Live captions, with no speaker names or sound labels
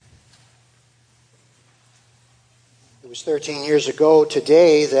was 13 years ago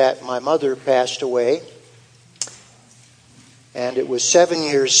today that my mother passed away. And it was 7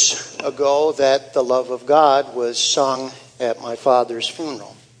 years ago that the love of God was sung at my father's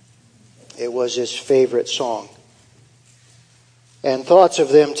funeral. It was his favorite song. And thoughts of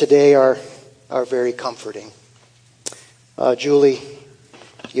them today are very comforting. Julie,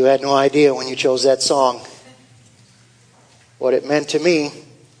 you had no idea when you chose that song what it meant to me,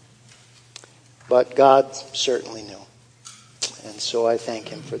 but God certainly knew. And so I thank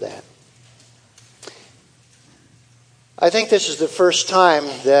him for that. I think this is the first time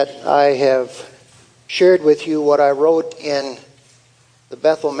that I have shared with you what I wrote in the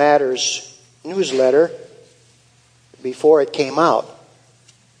Bethel Matters newsletter before it came out.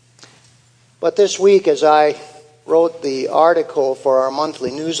 But this week, as I wrote the article for our monthly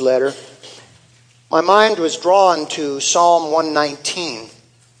newsletter, my mind was drawn to Psalm 119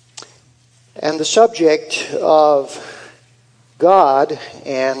 and the subject of God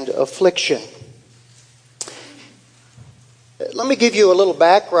and affliction. Let me give you a little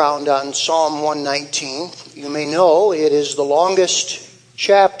background on Psalm 119. You may know it is the longest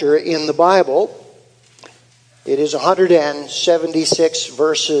chapter in the Bible. It is 176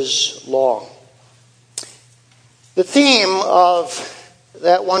 verses long. The theme of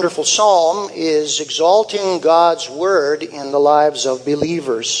that wonderful psalm is exalting God's word in the lives of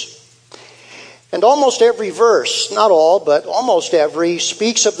believers. And almost every verse, not all, but almost every,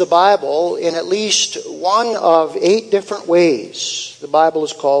 speaks of the Bible in at least one of 8 different ways. The Bible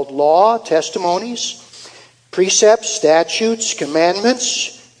is called law, testimonies, precepts, statutes,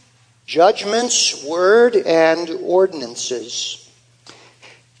 commandments, judgments, word, and ordinances.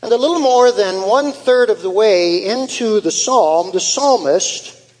 And a little more than 1/3 of the way into the psalm, the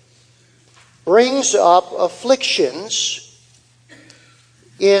psalmist brings up afflictions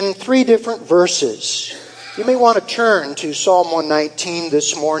in 3 different verses. You may want to turn to Psalm 119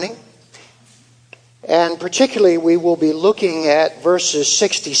 this morning. And particularly we will be looking at verses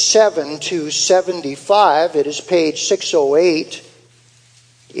 67 to 75. It is page 608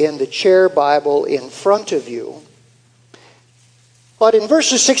 in the chair Bible in front of you. But in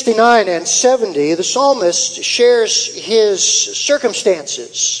verses 69 and 70, the psalmist shares his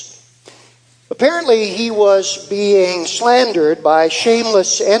circumstances. Apparently, he was being slandered by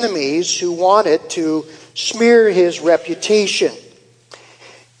shameless enemies who wanted to smear his reputation.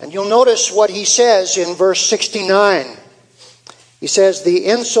 And you'll notice what he says in verse 69. He says, "The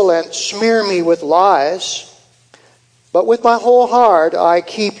insolent smear me with lies, but with my whole heart I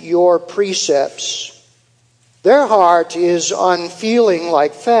keep your precepts. Their heart is unfeeling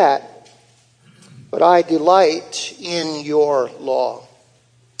like fat, but I delight in your law."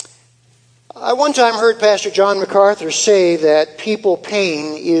 I one time heard Pastor John MacArthur say that people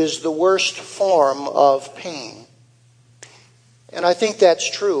pain is the worst form of pain. And I think that's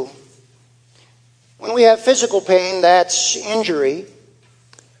true. When we have physical pain, that's injury.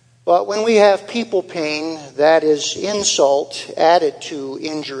 But when we have people pain, that is insult added to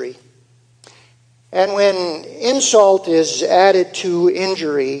injury. And when insult is added to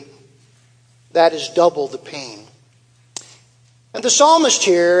injury, that is double the pain. And the psalmist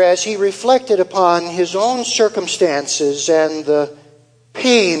here, as he reflected upon his own circumstances and the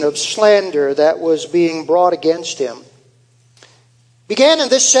pain of slander that was being brought against him, began in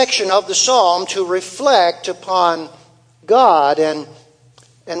this section of the psalm to reflect upon God and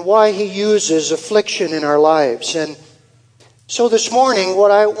why he uses affliction in our lives. And so this morning,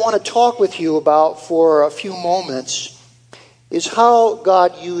 what I want to talk with you about for a few moments is how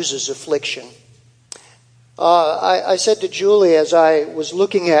God uses affliction. I said to Julie as I was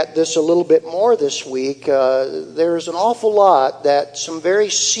looking at this a little bit more this week, there's an awful lot that some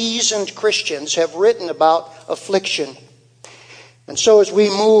very seasoned Christians have written about affliction. And so as we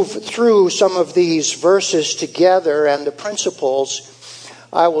move through some of these verses together and the principles,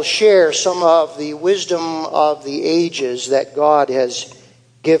 I will share some of the wisdom of the ages that God has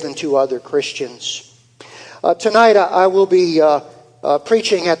given to other Christians. Tonight I will be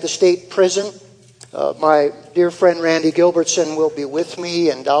preaching at the state prison. My dear friend Randy Gilbertson will be with me,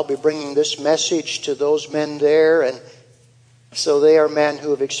 and I'll be bringing this message to those men there. And so they are men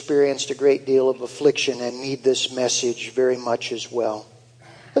who have experienced a great deal of affliction and need this message very much as well.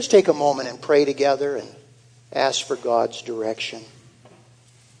 Let's take a moment and pray together and ask for God's direction.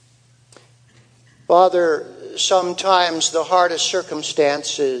 Father, sometimes the hardest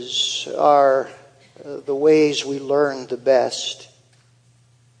circumstances are the ways we learn the best.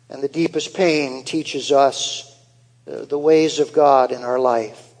 And the deepest pain teaches us the ways of God in our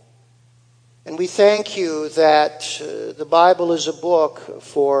life. And we thank you that the Bible is a book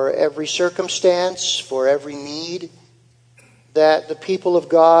for every circumstance, for every need, that the people of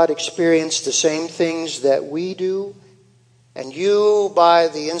God experienced the same things that we do, and you, by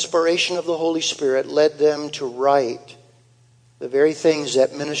the inspiration of the Holy Spirit, led them to write the very things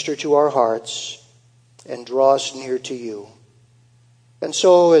that minister to our hearts and draw us near to you. And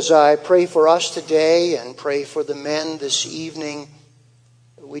so as I pray for us today and pray for the men this evening,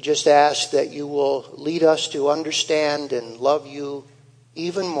 we just ask that you will lead us to understand and love you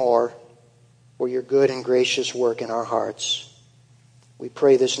even more for your good and gracious work in our hearts. We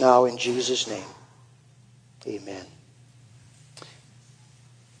pray this now in Jesus' name. Amen.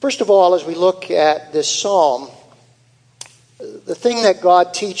 First of all, as we look at this psalm, the thing that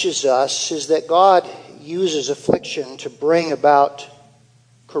God teaches us is that God uses affliction to bring about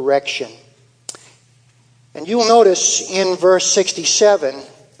correction. And you'll notice in verse 67,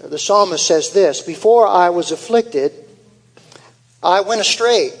 the psalmist says this, "Before I was afflicted, I went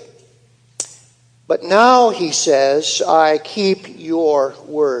astray. But now," he says, "I keep your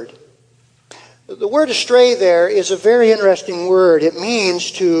word." The word astray there is a very interesting word. It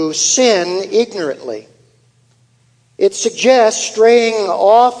means to sin ignorantly. It suggests straying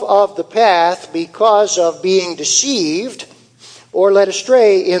off of the path because of being deceived or led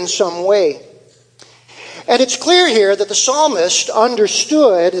astray in some way. And it's clear here that the psalmist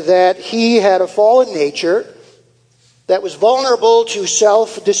understood that he had a fallen nature that was vulnerable to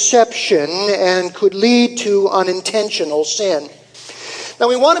self-deception and could lead to unintentional sin. Now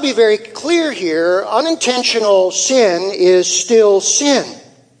we want to be very clear here. Unintentional sin is still sin.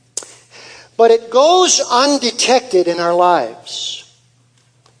 But it goes undetected in our lives.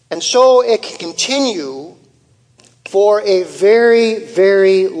 And so it can continue for a very,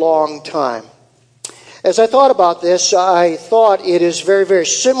 very long time. As I thought about this, I thought it is very, very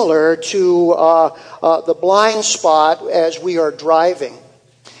similar to the blind spot as we are driving.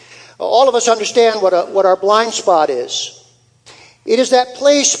 All of us understand what our blind spot is. It is that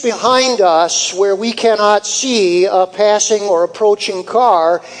place behind us where we cannot see a passing or approaching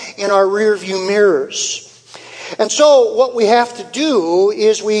car in our rearview mirrors. And so what we have to do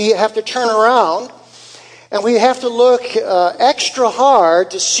is we have to turn around and we have to look extra hard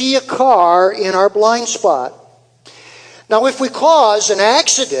to see a car in our blind spot. Now, if we cause an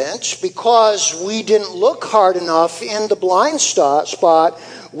accident because we didn't look hard enough in the blind spot,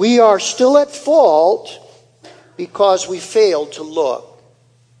 we are still at fault because we failed to look.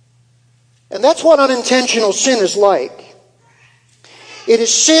 And that's what unintentional sin is like. It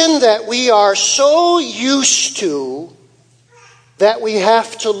is sin that we are so used to that we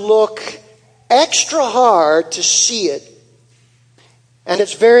have to look extra hard to see it. And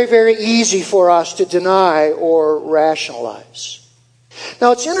it's very, very easy for us to deny or rationalize.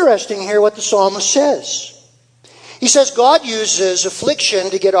 Now, it's interesting here what the psalmist says. He says God uses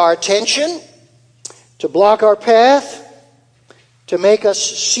affliction to get our attention, to block our path, to make us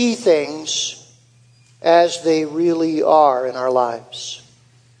see things as they really are in our lives.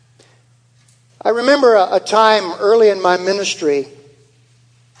 I remember a time early in my ministry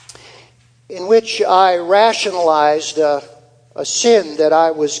in which I rationalized a sin that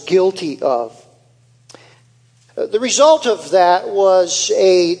I was guilty of. The result of that was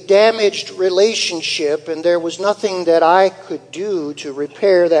a damaged relationship, and there was nothing that I could do to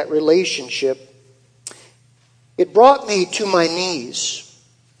repair that relationship. It brought me to my knees.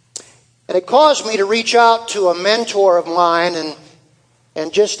 And it caused me to reach out to a mentor of mine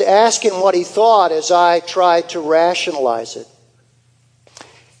and just ask him what he thought as I tried to rationalize it.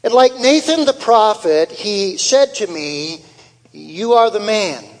 And like Nathan the prophet, he said to me, "You are the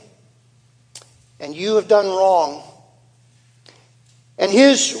man, and you have done wrong." And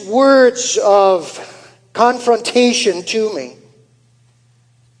his words of confrontation to me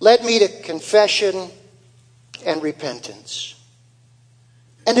led me to confession and repentance.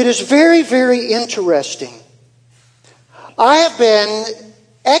 And it is very, very interesting. I have been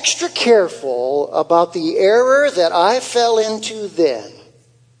extra careful about the error that I fell into then,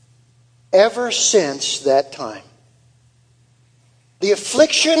 ever since that time. The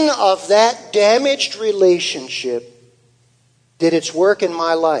affliction of that damaged relationship did its work in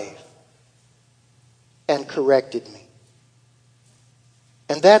my life and corrected me.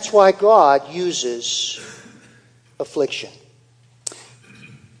 And that's why God uses affliction.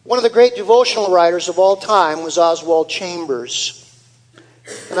 One of the great devotional writers of all time was Oswald Chambers.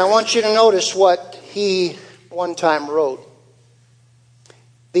 And I want you to notice what he one time wrote.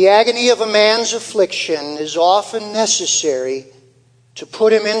 "The agony of a man's affliction is often necessary to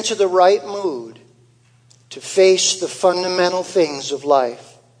put him into the right mood to face the fundamental things of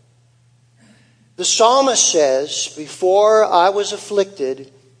life. The psalmist says, 'Before I was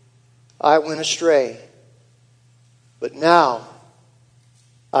afflicted, I went astray. but now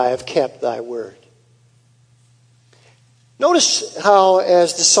I have kept thy word. Notice how,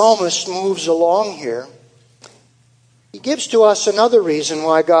 as the psalmist moves along here, he gives to us another reason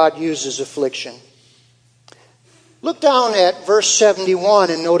why God uses affliction. Look down at verse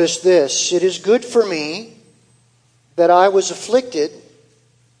 71 and notice this. It is good for me that I was afflicted,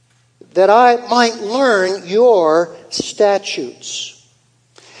 that I might learn your statutes.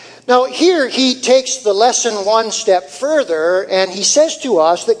 Now here he takes the lesson one step further, and he says to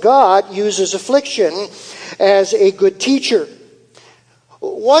us that God uses affliction as a good teacher.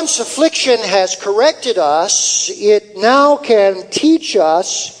 Once affliction has corrected us, it now can teach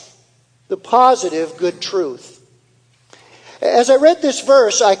us the positive good truth. As I read this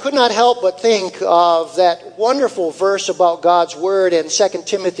verse, I could not help but think of that wonderful verse about God's Word in 2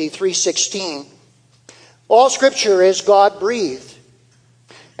 Timothy 3:16. All Scripture is God-breathed,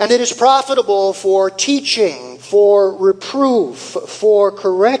 and it is profitable for teaching, for reproof, for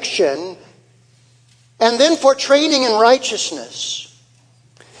correction, and then for training in righteousness,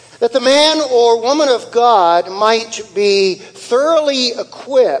 that the man or woman of God might be thoroughly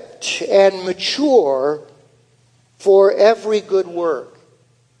equipped and mature for every good work.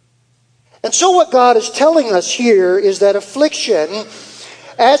 And so what God is telling us here is that affliction,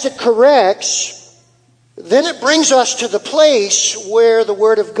 as it corrects, then it brings us to the place where the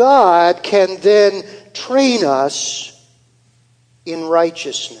Word of God can then train us in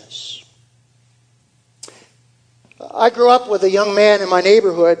righteousness. I grew up with a young man in my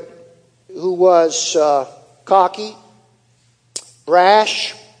neighborhood who was cocky,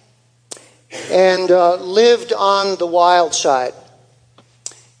 brash, and lived on the wild side.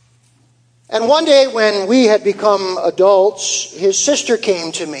 And one day when we had become adults, his sister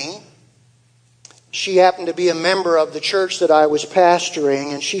came to me. She happened to be a member of the church that I was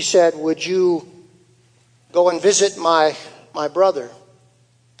pastoring, and she said, "Would you go and visit my brother?"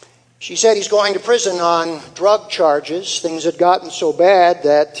 She said he's going to prison on drug charges. Things had gotten so bad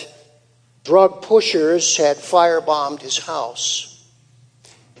that drug pushers had firebombed his house.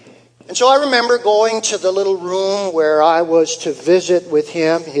 And so I remember going to the little room where I was to visit with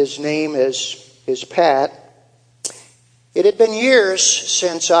him. His name is Pat. It had been years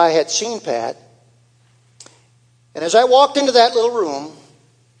since I had seen Pat. And as I walked into that little room,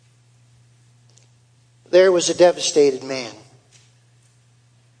 there was a devastated man.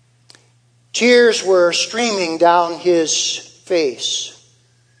 Tears were streaming down his face.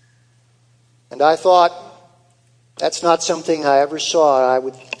 And I thought, that's not something I ever saw I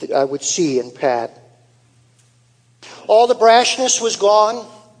would see in Pat. All the brashness was gone.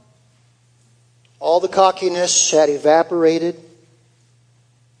 All the cockiness had evaporated.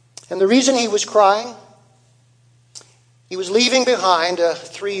 And the reason he was crying, he was leaving behind a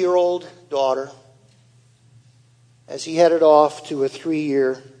 3-year-old daughter as he headed off to a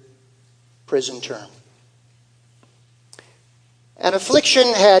 3-year prison term. And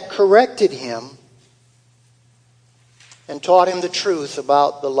affliction had corrected him and taught him the truth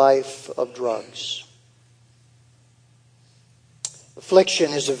about the life of drugs.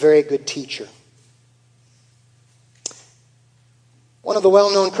 Affliction is a very good teacher. One of the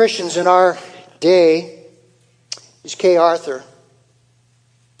well-known Christians in our day is Kay Arthur.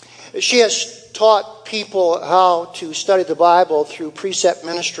 She has taught people how to study the Bible through precept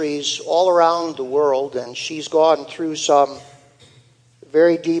ministries all around the world, and she's gone through some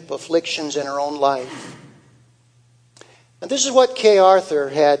very deep afflictions in her own life. And this is what Kay Arthur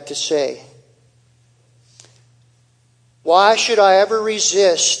had to say. Why should I ever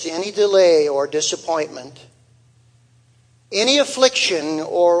resist any delay or disappointment, any affliction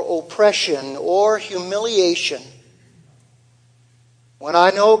or oppression or humiliation, when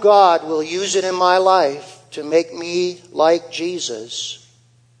I know God will use it in my life to make me like Jesus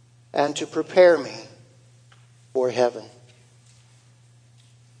and to prepare me for heaven?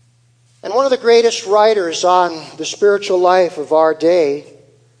 And one of the greatest writers on the spiritual life of our day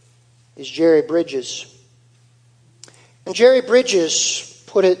is Jerry Bridges. And Jerry Bridges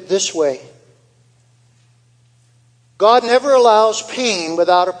put it this way: God never allows pain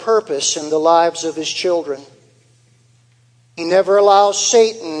without a purpose in the lives of His children. He never allows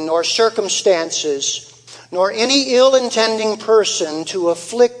Satan nor circumstances nor any ill-intending person to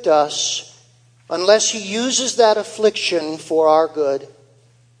afflict us unless He uses that affliction for our good.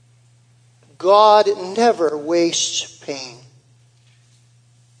 God never wastes pain.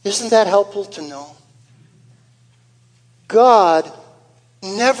 Isn't that helpful to know? God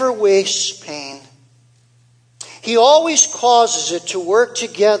never wastes pain. He always causes it to work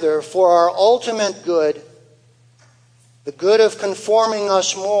together for our ultimate good, the good of conforming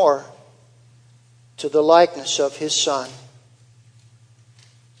us more to the likeness of His Son.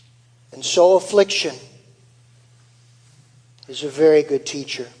 And so affliction is a very good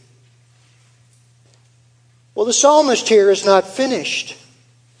teacher. Well, the psalmist here is not finished,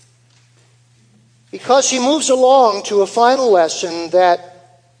 because he moves along to a final lesson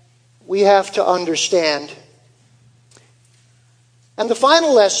that we have to understand. And the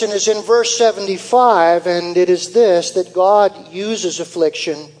final lesson is in verse 75, and it is this, that God uses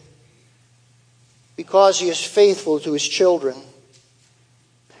affliction because He is faithful to His children.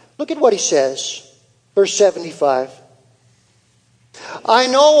 Look at what he says, verse 75. I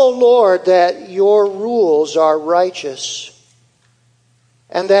know, O Lord, that your rules are righteous,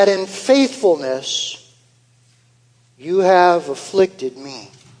 and that in faithfulness you have afflicted me.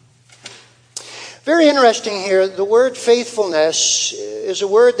 Very interesting here. The word faithfulness is a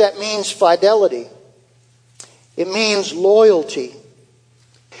word that means fidelity. It means loyalty.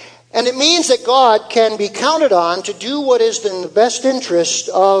 And it means that God can be counted on to do what is in the best interest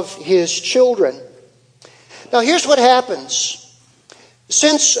of His children. Now here's what happens.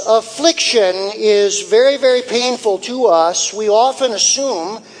 Since affliction is very, very painful to us, we often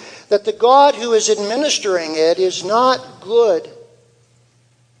assume that the God who is administering it is not good.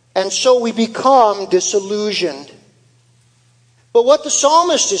 And so we become disillusioned. But what the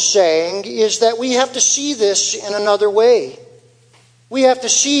psalmist is saying is that we have to see this in another way. We have to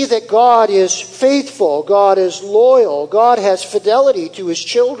see that God is faithful, God is loyal, God has fidelity to His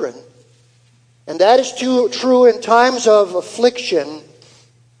children. And that is true in times of affliction,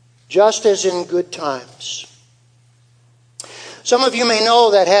 just as in good times. Some of you may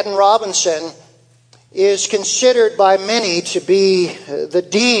know that Haddon Robinson is considered by many to be the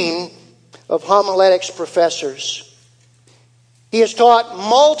dean of homiletics professors. He has taught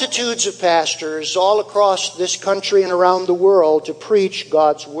multitudes of pastors all across this country and around the world to preach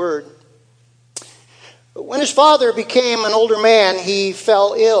God's Word. But when his father became an older man, he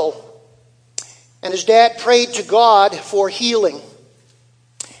fell ill, and his dad prayed to God for healing.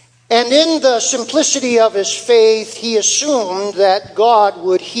 And in the simplicity of his faith, he assumed that God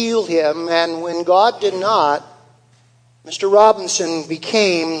would heal him. And when God did not, Mr. Robinson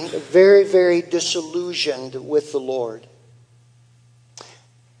became very, very disillusioned with the Lord.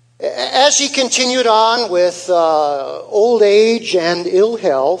 As he continued on with old age and ill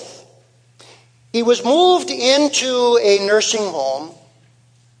health, he was moved into a nursing home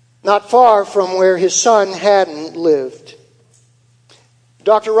not far from where his son Haddon lived.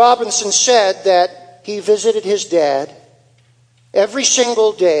 Dr. Robinson said that he visited his dad every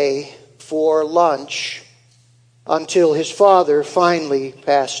single day for lunch until his father finally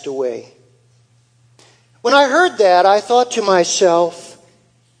passed away. When I heard that, I thought to myself,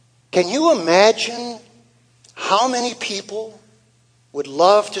 can you imagine how many people would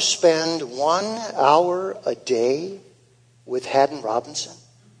love to spend 1 hour a day with Haddon Robinson?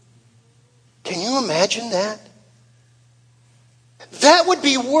 Can you imagine that? That would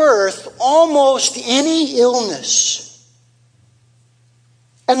be worth almost any illness.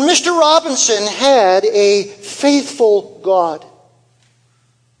 And Mr. Robinson had a faithful God.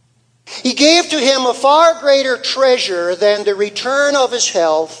 He gave to him a far greater treasure than the return of his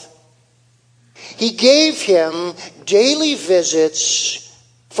health. He gave him daily visits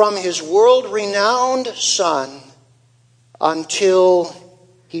from his world-renowned son until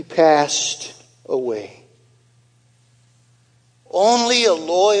he passed away. Only a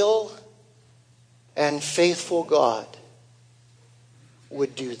loyal and faithful God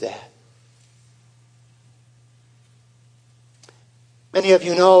would do that. Many of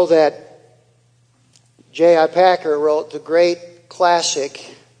you know that J.I. Packer wrote the great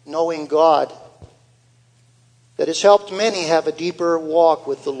classic, Knowing God, that has helped many have a deeper walk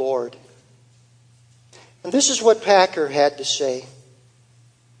with the Lord. And this is what Packer had to say.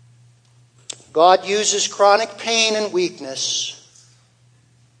 God uses chronic pain and weakness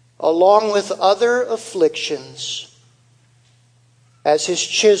along with other afflictions as His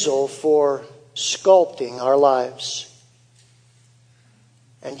chisel for sculpting our lives.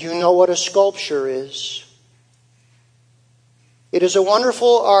 And you know what a sculpture is. It is a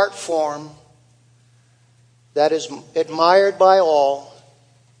wonderful art form that is admired by all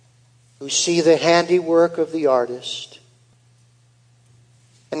who see the handiwork of the artist.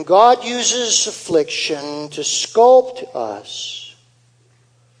 And God uses affliction to sculpt us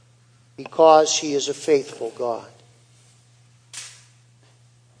because He is a faithful God.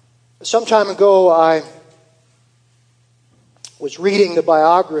 Some time ago, I was reading the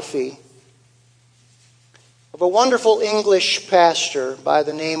biography of a wonderful English pastor by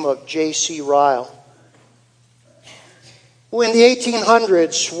the name of J.C. Ryle. who in the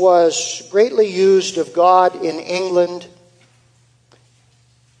 1800s was greatly used of God in England,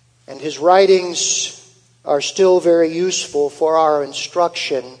 and his writings are still very useful for our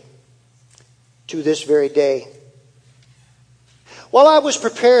instruction to this very day. While I was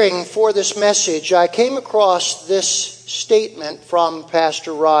preparing for this message, I came across this statement from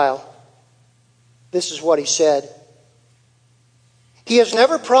Pastor Ryle. This is what he said. He has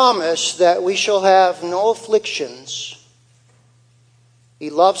never promised that we shall have no afflictions. He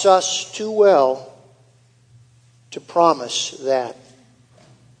loves us too well to promise that.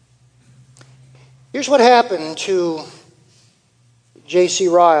 Here's what happened to J.C.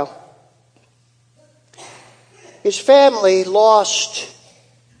 Ryle. His family lost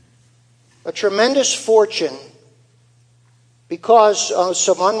a tremendous fortune because of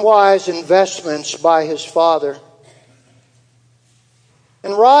some unwise investments by his father.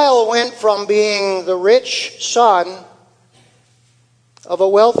 And Ryle went from being the rich son of a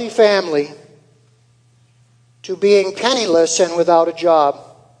wealthy family to being penniless and without a job.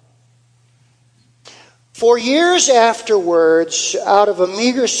 For years afterwards, out of a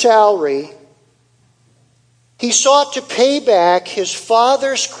meager salary, he sought to pay back his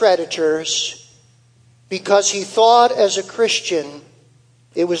father's creditors because he thought as a Christian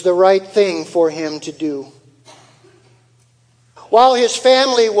it was the right thing for him to do. While his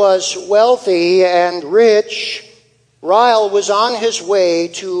family was wealthy and rich, Ryle was on his way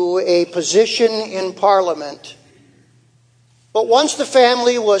to a position in Parliament. But once the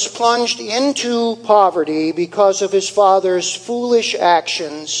family was plunged into poverty because of his father's foolish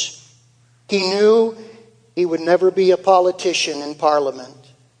actions, he knew he would never be a politician in Parliament.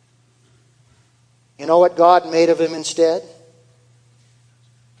 You know what God made of him instead?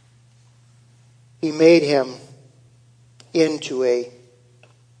 He made him into a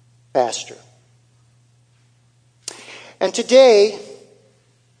pastor. And today,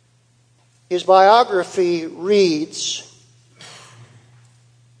 his biography reads,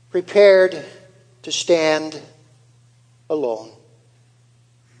 "Prepared to stand alone."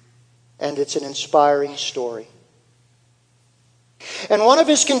 And it's an inspiring story. And one of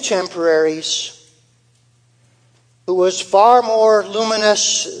his contemporaries, who was far more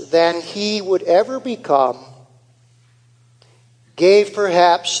luminous than he would ever become, gave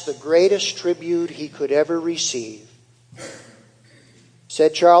perhaps the greatest tribute he could ever receive.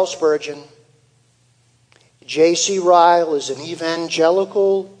 Said Charles Spurgeon, J.C. Ryle is an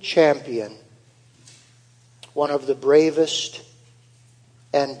evangelical champion, one of the bravest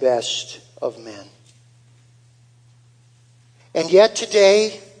and best of men. And yet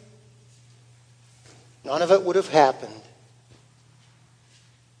today, none of it would have happened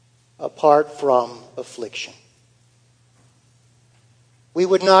apart from affliction. We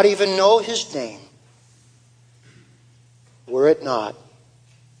would not even know his name were it not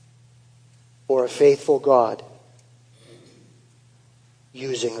for a faithful God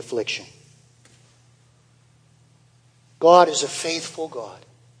using affliction. God is a faithful God.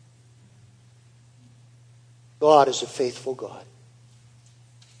 God is a faithful God.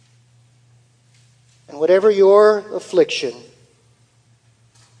 And whatever your affliction,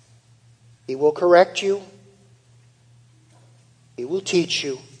 He will correct you. He will teach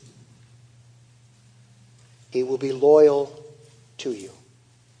you. He will be loyal to you.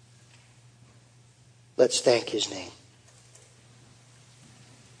 Let's thank His name.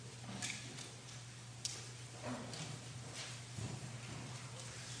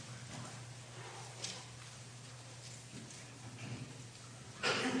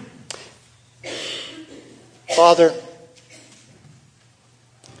 Father,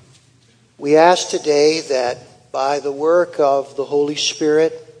 we ask today that by the work of the Holy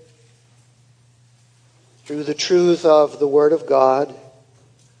Spirit, through the truth of the Word of God,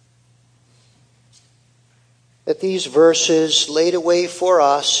 that these verses laid away for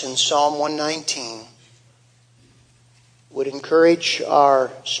us in Psalm 119 would encourage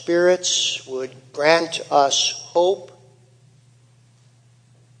our spirits, would grant us hope,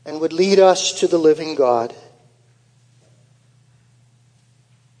 and would lead us to the living God.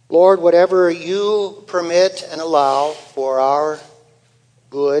 Lord, whatever you permit and allow for our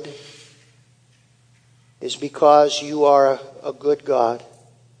good is because you are a good God.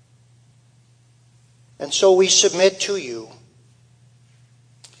 And so we submit to you.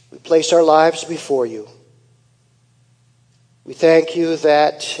 We place our lives before you. We thank you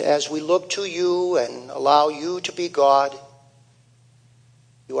that as we look to you and allow you to be God,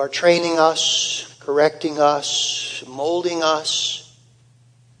 you are training us, correcting us, molding us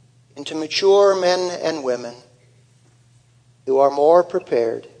into mature men and women who are more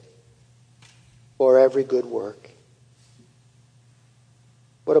prepared for every good work.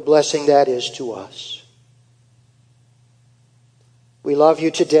 What a blessing that is to us. We love you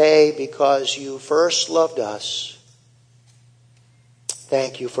today because you first loved us.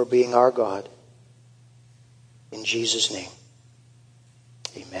 Thank you for being our God. In Jesus' name.